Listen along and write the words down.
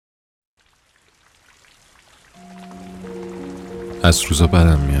از روزا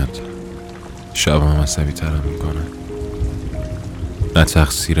بدم میاد، شب هم عصبی ترم میکنه. نه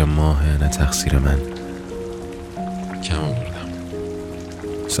تقصیر ماهه نه تقصیر من. کم آوردم.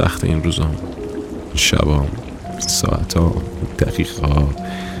 سخت این روزام، شبام، ساعتام، دقیقه‌ها،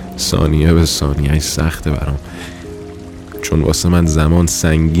 ثانیه به ثانیه سخته برام، چون واسه من زمان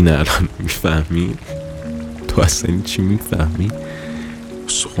سنگینه. الان میفهمی؟ تو اصلا چی میفهمی؟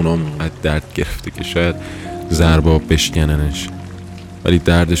 سخونام اونقدر درد گرفته که شاید ضرباب بشکننش، ولی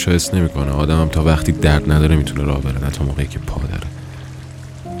دردش رو حس نمیکنه. آدمم تا وقتی درد نداره میتونه راه بره، نه تا موقعی که پا داره.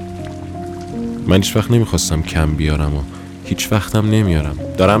 من هیچ وقت نمیخواستم کم بیارم و هیچ وقتم نمیارم.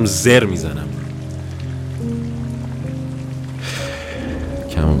 دارم زر میزنم.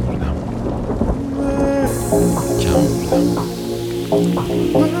 کم آوردم.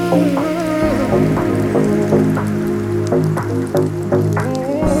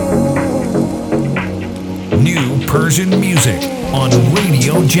 New Persian music on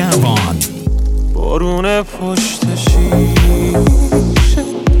Radio Javon. بارون پشت شیشه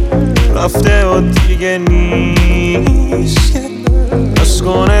رفته و دیگه نیست،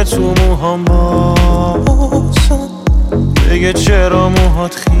 مسکانه تو موهام باسن بگه چرا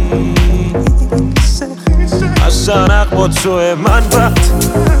موهات خیسه. از سنق با توه من بد،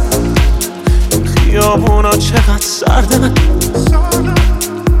 خیابونا چقدر سردن،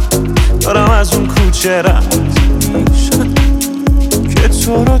 دارم از اون کوچه رد میشن که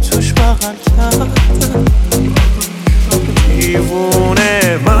تو رو توش بغل کردم.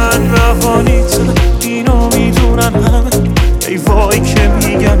 دیوونه من روانیتم، اینو میدونن همه. ای وای که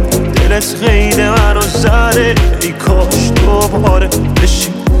میگم دلت قید منو زده، ای کاش دوباره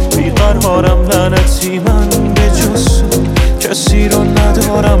بشین بیقرارم. لعنتی من به جز کسی رو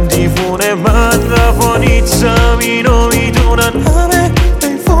ندارم. دیوونه من روانیتم، اینو میدونن همه.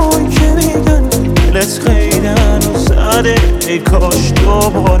 ای وای که میگن دلت قید منو زده، ای کاش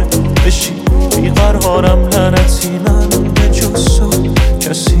دوباره بشین بیقرارم. لعنتی من به جز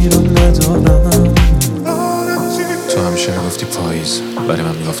کسی رو ندارم. تو همیشه میگفتی پاییز، ولی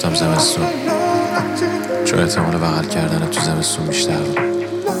من میگفتم زمستون، چون احتمال بغل کردن تو زمستون بیشتر بود.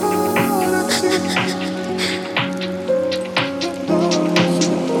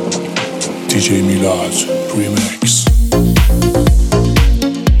 DJ Milad Remix.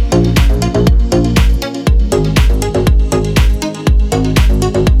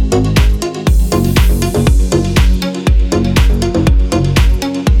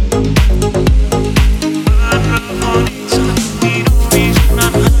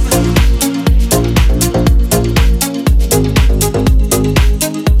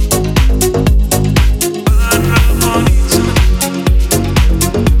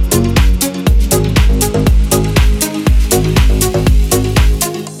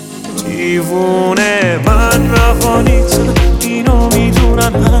 دیوونه من روانیتم، اینو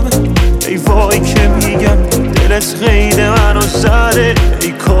میدونن همه. ای وای که میگم دلت قید منو زده،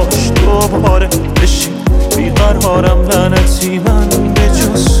 ای کاش دوباره بشین بیقرارم. لعنتی من به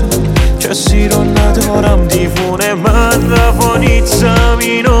جز کسی رو ندارم. دیوونه من روانیتم،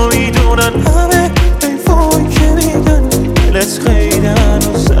 اینو میدونن همه. ای وای که میگن دلت قید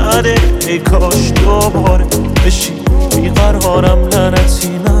منو زده، ای کاش دوباره بشین بیقرارم. لعنتی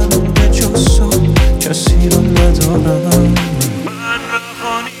من به جز کسی رو ندارم. من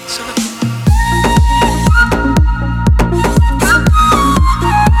روانیتم.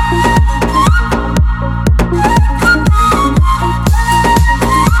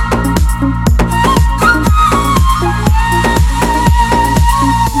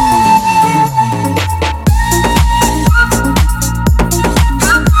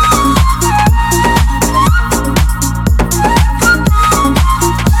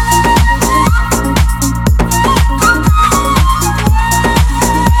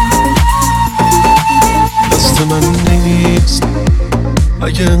 من نیست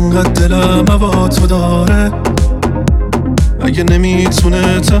اگه انقدر دلم هوا تو داره، اگه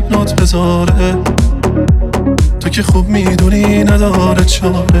نمیتونه تنات بذاره، تو که خوب میدونی نداره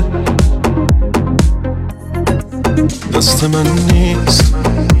چاره. دست من نیست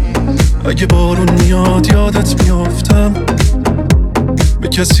اگه بارون میاد یادت میافتم، به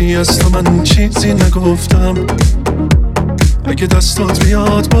کسی از تو من چیزی نگفتم. اگه دستات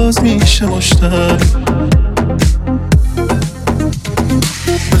بیاد باز میشه مشتر.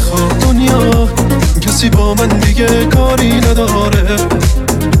 بخواه دنیا کسی با من دیگه کاری نداره،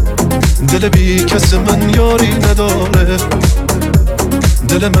 دل بی کس من یاری نداره،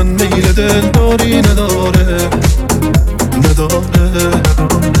 دل من میل دلداری نداره.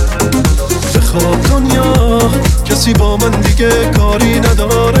 بخواه دنیا کسی با من دیگه کاری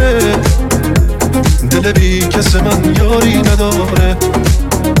نداره، دل دل بی کس من یاری نداره،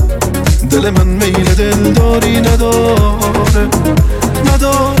 دل من میل دلداری نداره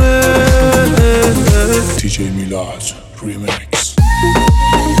نداره. DJ Milad Remix.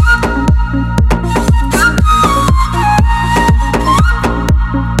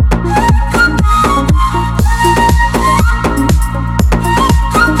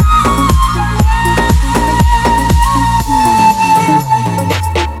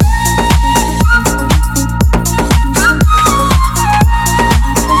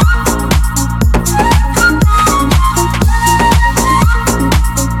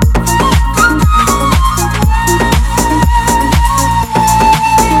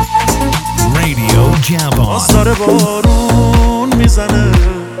 آثار بارون میزنه،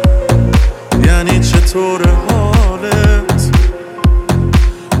 یعنی چطور حالت؟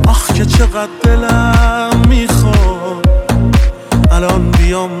 آخ که چقدر دلم میخواد الان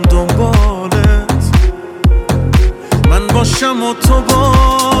بیام دنبالت، من باشم و تو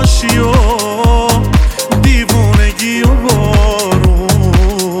باشی و دیوونگی و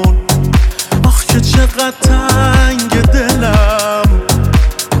بارون. آخ که چقدر تنگ دلم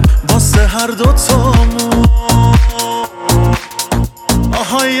واسه هر دوتامون.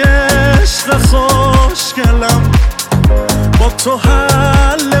 آهای عشق خوشگلم، با تو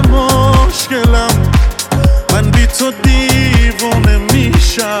حل مشکلم، من بی تو دیوانه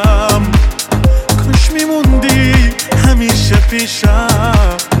میشم، کاش میموندی همیشه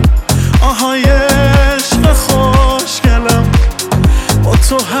پیشم. آهای عشق خوشگلم، با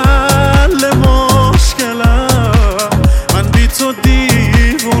تو حل مشکلم، من بی تو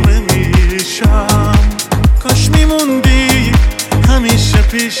دیوانه میشم، کاش میموندی همیشه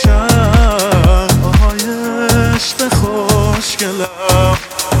پیشم. آهای عشق خوشگلم.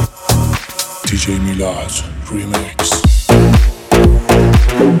 DJ Milad Remix.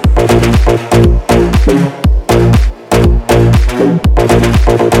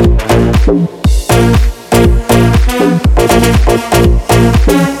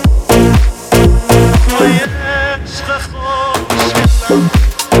 آهای عشق خوشگلم.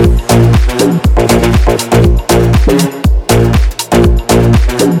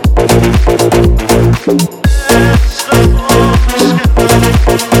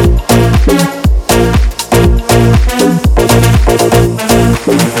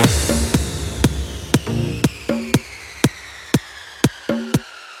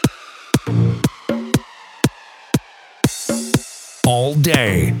 All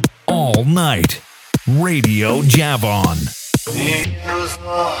day, all night. Radio Javon.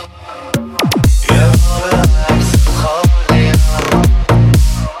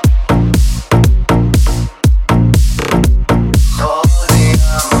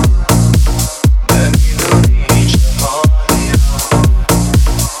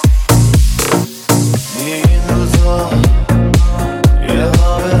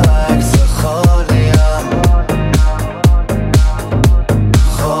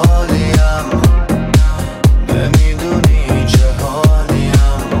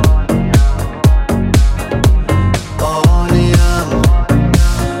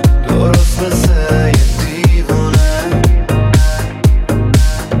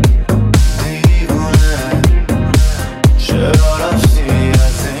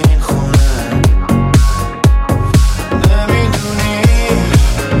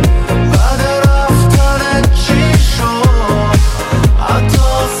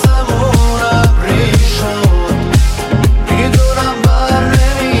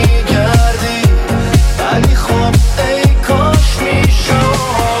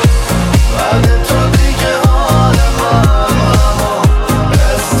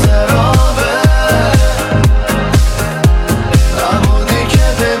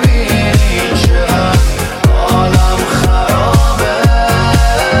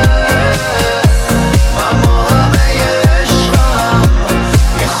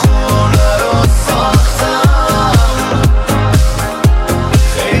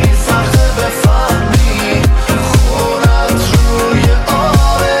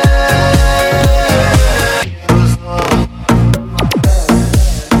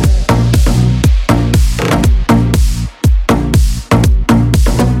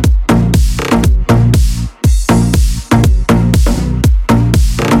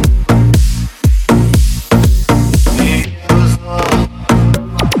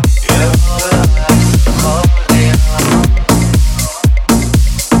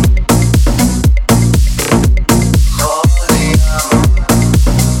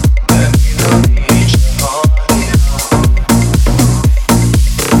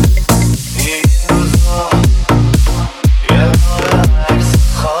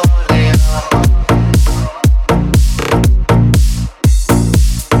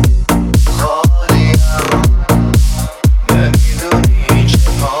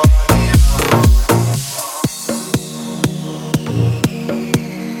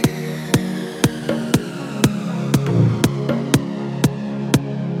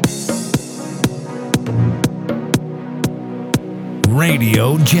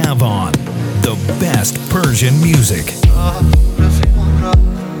 Radio Javon, the best Persian music.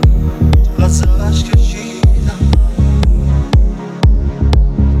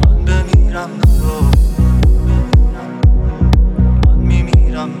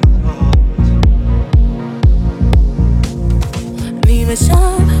 نیمه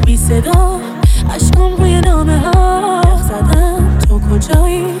شب بی صدا عشقم روی نامه ها زدم تو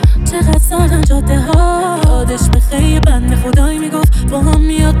کجایی چقدر سردن جاده ها یادش بخیر بنده خدایی میگفت با هم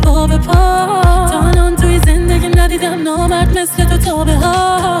میاد پا به پا تا الان توی زندگی ندیدم نامرد مثل تو تابه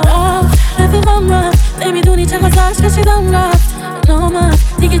ها رفیقم رفت نمیدونی چقدر سرش کشیدم رفت نامرد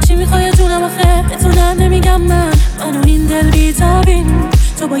دیگه چی میخوای جونم آخه به تو نمیگم منو این دل بیتابین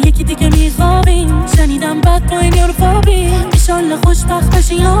تو با یکی دیگه میخوابین شنیدم بد با این یارو فابین ایشالله خوشبخت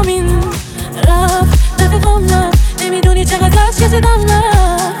بشی آمین رفت رفیقم رفت نمیدونی چقدر عشق کشیدم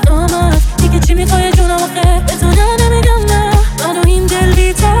رفت آمد دیگه چی میخوای جونم آخه به تو نمیگم منو این دل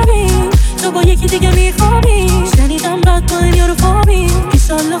بیتابین تو با یکی دیگه میخوابین شنیدم بد با این یارو فابین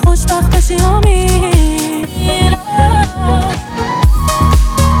ایشالله خوشبخت بشی آمین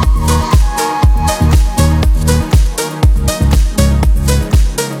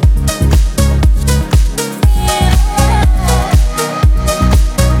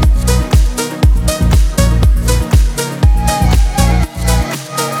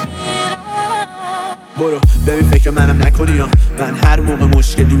برو ببین فکر منم نکنی یا من هر موقع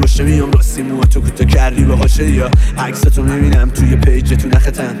مشکلی باشه میام راستی موهاتو کوتاه کردی به حاشه یا عکستو میبینم توی پیج تو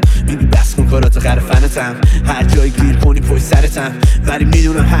نختم میگی بس کن کارات خرفنتم هر جایی گیر کنی پشت سرتم ولی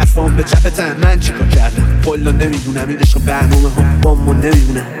میدونم حرفام به چپتم من چیکار کردم کلا نمیدونم این عشق برنامه هم با ما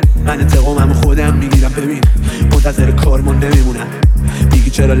نمیمونم من انتقاممو خودم میگیرم ببین منتظر کارمون نمیمونم میگی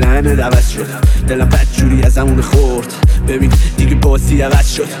چرا لعنت عوض شد دلم بدجوری از همون خورد ببین دیگه بازی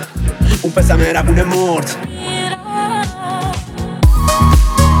عوض شد اون پسر مهربونه مرد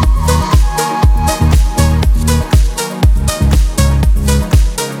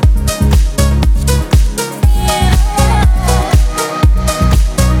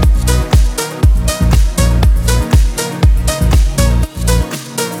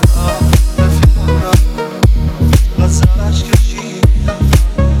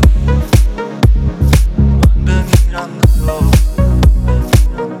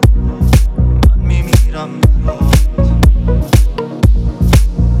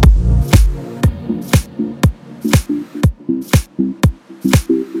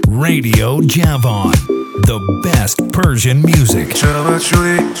Radio Javon, the best Persian music. چرا بد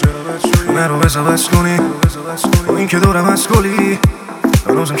شدی نرو بزا بس کنی با این که دورم از گلی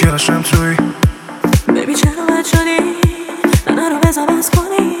هنوزم که رشم توی ببی چرا بد شدی نرو بزا بس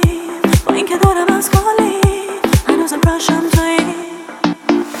کنی با این که دورم از گلی هنوزم رشم توی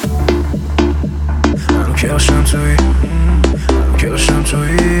هنو که رشم توی هنو که رشم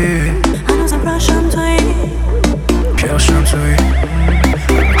توی هنوزم رشم توی که رشم توی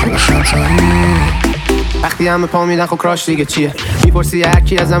وقتی همه پا میدن خب کراش دیگه چیه میپرسی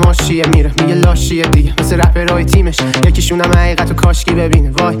هرکی ازم آشیه میره میگه لاشیه دیگه مثل رپرهای تیمش یکیشونم حقیقتو کاشکی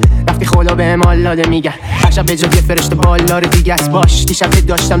ببینه وای وقتی خدا بهم حال داده میگه هر شب به جای فرشته بالدار دیگه است باش دیشب که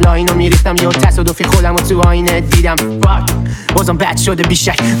داشتم لاینو میریختم یه تصادفی خودمو تو آینه دیدم بازم بد شده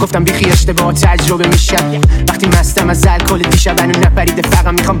بیشک گفتم بیخی اشتباه تجربه میشم وقتی مستم از الکل دیشب منو نپریده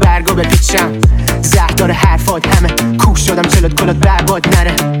فقط میخوام برگو بپیچم زهر داره حرفات همه کوش شدم جلوت کلات برباد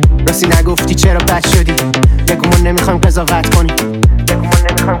نره راستی نگفتی چرا بد شدی بگو من نمیخوام قضاوت کنی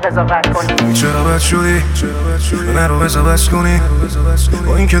چرا بد شدی نرو بزا بس کنی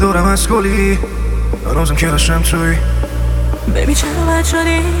با این که دورم از گلی هنوزم که رشم توی ببی چرا بد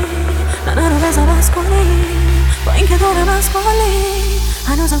شدی نرو بزا بس کنی با این که دورم از گلی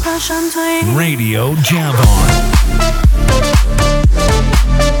هنوزم رشم توی Radio Javon.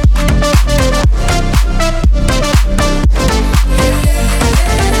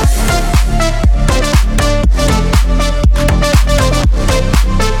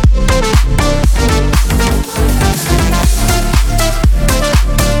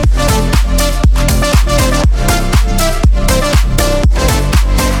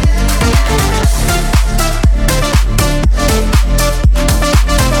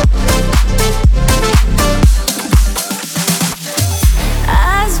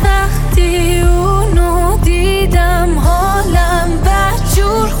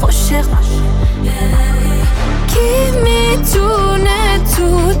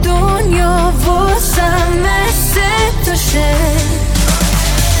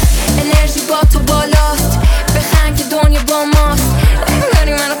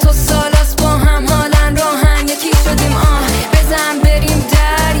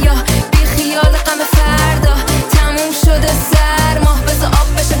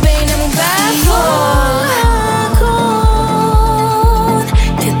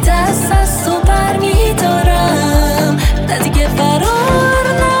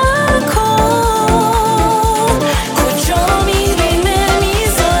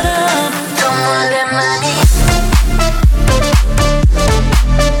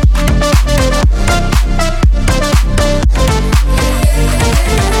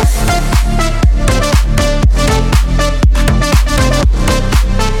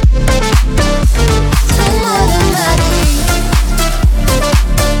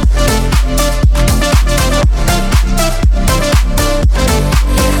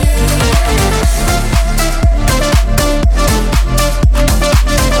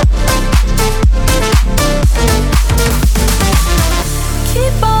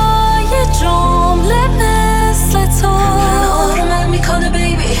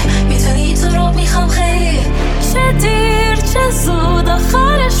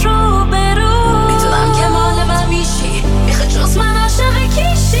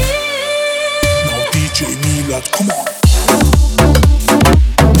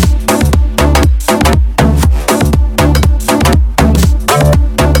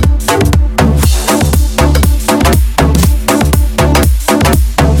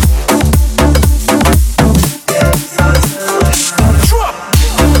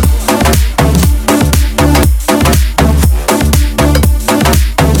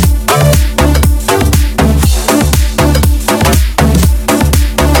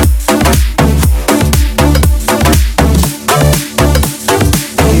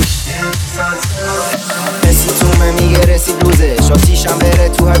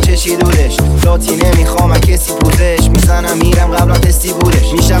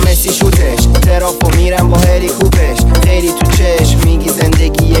 میشم مسی شوتش ترافو میرم با هلیکوپش خیلی تو چشم میگی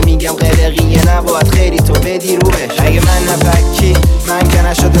زندگیه میگم قلقیه نباید خیلی تو بدی روش اگه من نپکی من که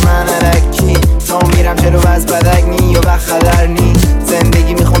نشده من علکی تا میرم جلو از بدک نی و بخدر نی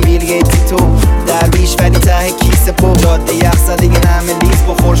زندگی میخوام بیل گیتی تو در بیش ولی ته کیسه پو جاده یخ زدگی نمه لیز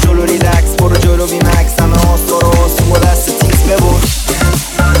بخور شلو ریلکس برو جلو بی مکس همه آسو رو آسو با دست تیز ببور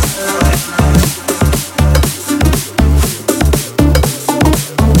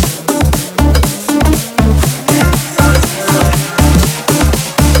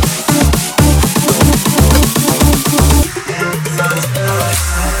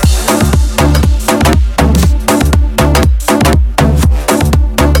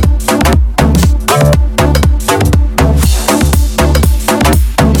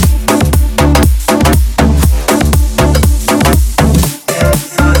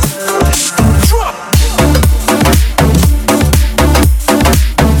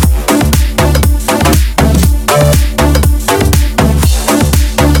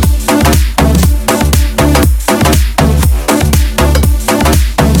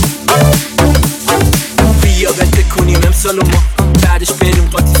بعدش بریم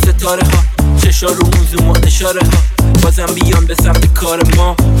قاطی ستاره ها چشا رو موزوم و اشاره ها بازم بیان به سمت کار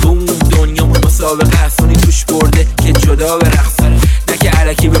ما تو اون دنیا مسابقه هستونی توش برده که جدا به رقصه نه که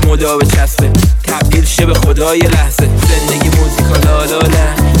علکی به مدا به چسبه تبدیل شه به خدای لحظه زندگی موزیکال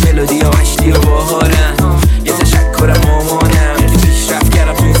آلالن ملودی ها مشتی و باحالن یه تشکرم مامانم که پیشرفت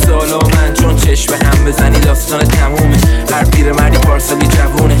کردم تو این سالا من چون چشم هم بزنی داستان تمومه هر پیر مردی پارسالی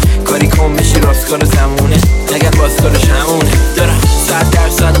جوونه کاری کن بشی راستگار زمونه نگه بازکارش همونه دارم 100%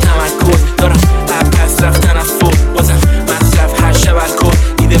 تمرکز دارم پس رفتن از فوق بازم مصرف هر شب الکل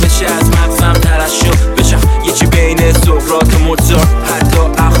دیده بشه از مغزم ترشح بشم یه چی بین سقراط و موزارت حتی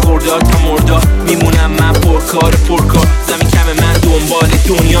اخوردار تا مردار میمونم من پرکار زمین کم من دنبال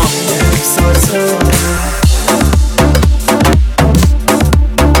دنیا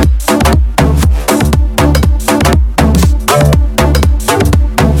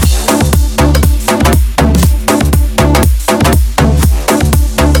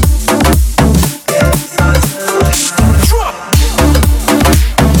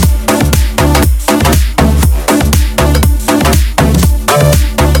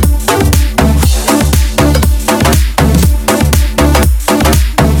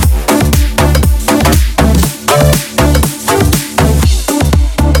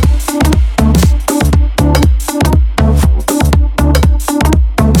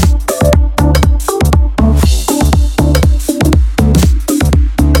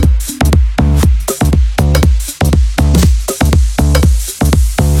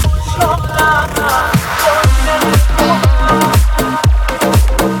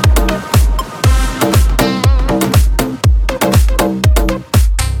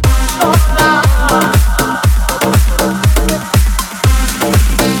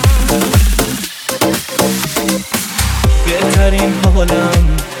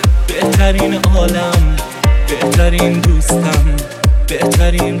بهترین عالم بهترین دوستم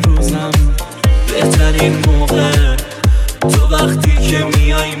بهترین روزم بهترین موقع تو وقتی که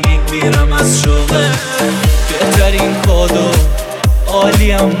میای میمیرم از شوقه بهترین کادو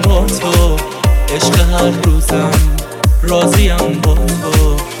عالیم با تو عشق هر روزم راضیم با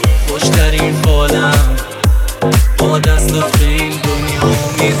تو خوشترین حالم با دستات به این دنیا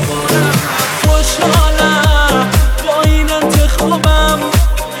امیدوارم خوشحالم با این انتخابم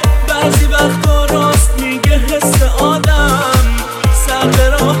بعضی وقتا راست میگه حس آدم سر به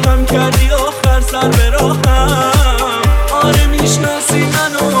راهم کردی آخر سر به راهم آره میشناسی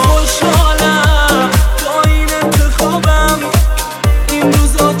منو خوشحالم با این انتخابم این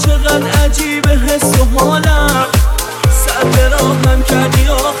روزا چقدر عجیبه حس و حالم سر به راهم کردی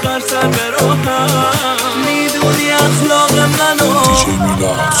آخر سر به راهم میدونی اخلاق منو DJ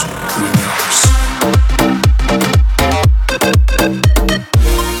Milaz Remix.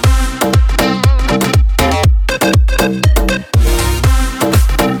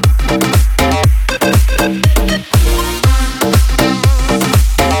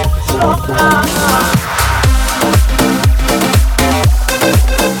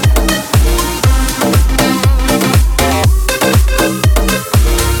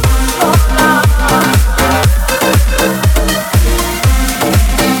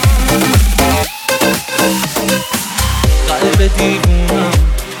 دیوونم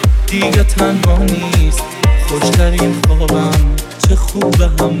دیگه تنها نیست خوشترین خوابم چه خوب به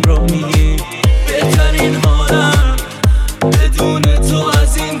همراهی بهترین حالم بدون تو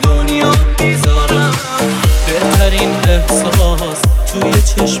از این دنیا بیزارم بهترین احساس توی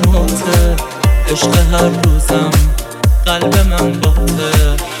چشماته عشق هر روزم قلب من باته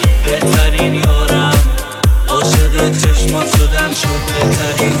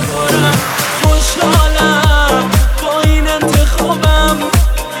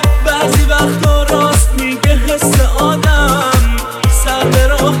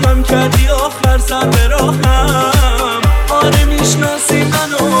کردی آخر سر به راهم. آره میشناسی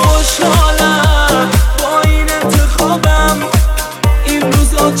منو، خوشحالم با این انتخابم. این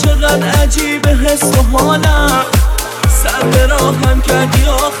روزا چقدر عجیبه حس و حالم. سر به راهم کردی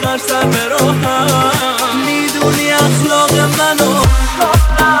آخر سر به راهم.